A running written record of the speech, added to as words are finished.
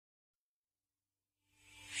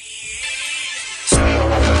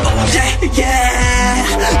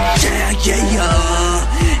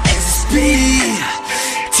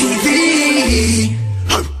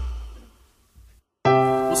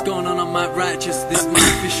purchase this my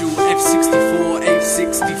official F64,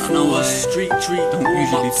 F64 street treat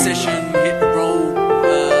warm-up session, hit the roll,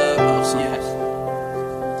 yeah.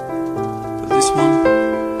 But this one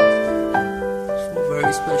is for a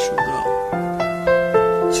very special girl.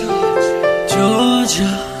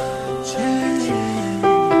 Georgia,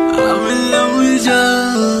 I'm in love with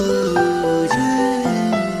Georgia.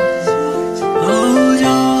 Oh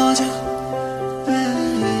Georgia,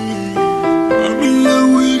 I'm in love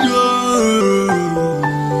with Georgia.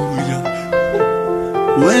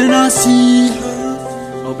 When I see her,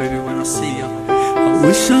 oh baby, when I see her, I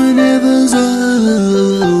wish I never saw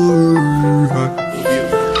her.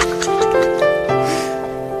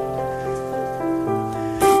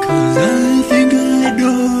 Cause I think I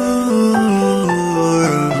adore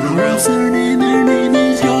her. Her name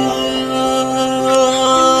is Georgia.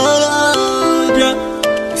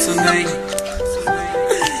 What's her name?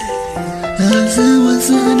 I said, what's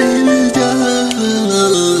her name is Georgia.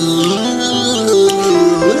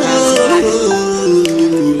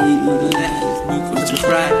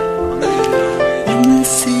 When I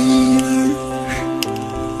see her,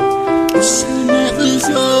 wish I never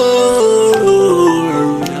saw her.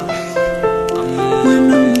 When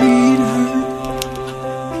I meet her,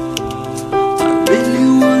 I really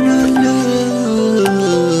wanna love.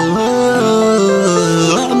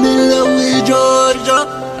 I'm in love with Georgia.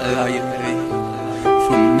 I love you, baby.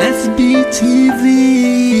 From SBTV.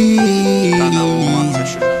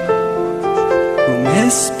 From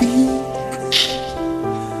SB.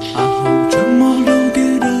 I hope Jamal don't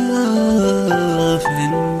get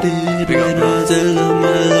offended when I tell him I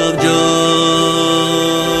love Georgia.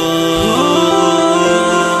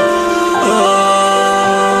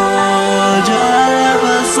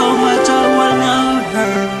 Ever so much I wanna love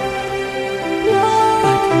her. I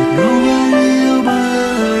can nobody but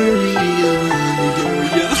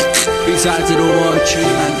Georgia. Peace out to the world, true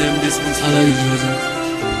and them. This one's I love you, Georgia.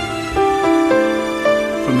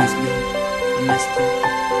 From SB. From SB.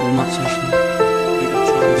 Warm up session. Big up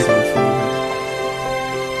Charles. Big up for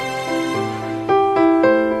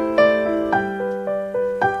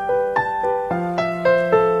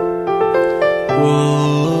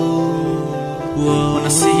Whoa. When I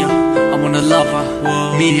see her, I wanna love her.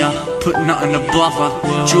 Mia, put nothing above her.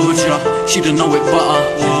 Georgia, she don't know it but her.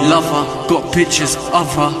 Love her, got pictures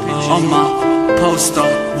of her on my poster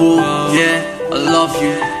wall. Yeah, I love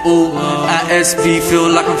you all. At SB, feel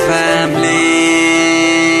like I'm family.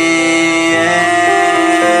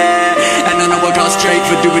 Yeah. And I know I got straight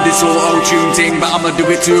for doing this whole old tune thing, but I'ma do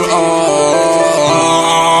it too. Oh,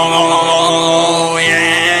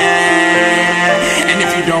 yeah. And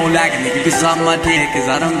if you don't like me, you can suck my dick, cause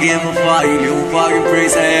I don't give a fuck. You little fucking prick,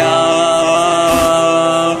 say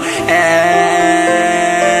oh, yeah.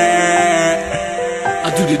 I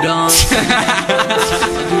do the dance. I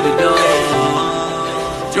do the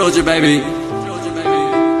dance. Georgia, baby.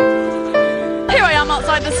 Here I am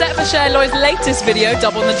outside the set for Cher Lloyd's latest video,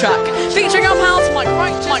 Dub on the Track, featuring our pals Mike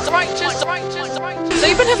Righteous. So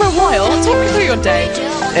you've been here for a while. Talk me through your day.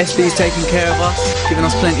 SB's taking care of us, giving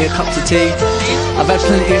us plenty of cups of tea. I've had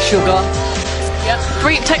plenty of sugar. Yeah,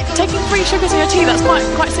 taking free sugar to your tea, that's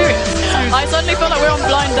quite serious. I suddenly felt like we were on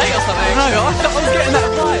blind date or something. No, I thought I was getting that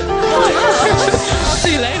vibe. I'll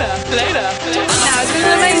see you later. Now, it's been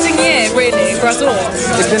an amazing year, really, for us all.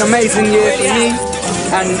 It's been an amazing year for me,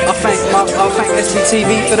 and I thank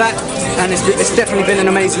SBTV for that, and it's definitely been an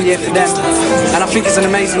amazing year for them, and I think it's an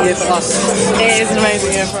amazing year for us. It is an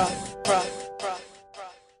amazing year for us.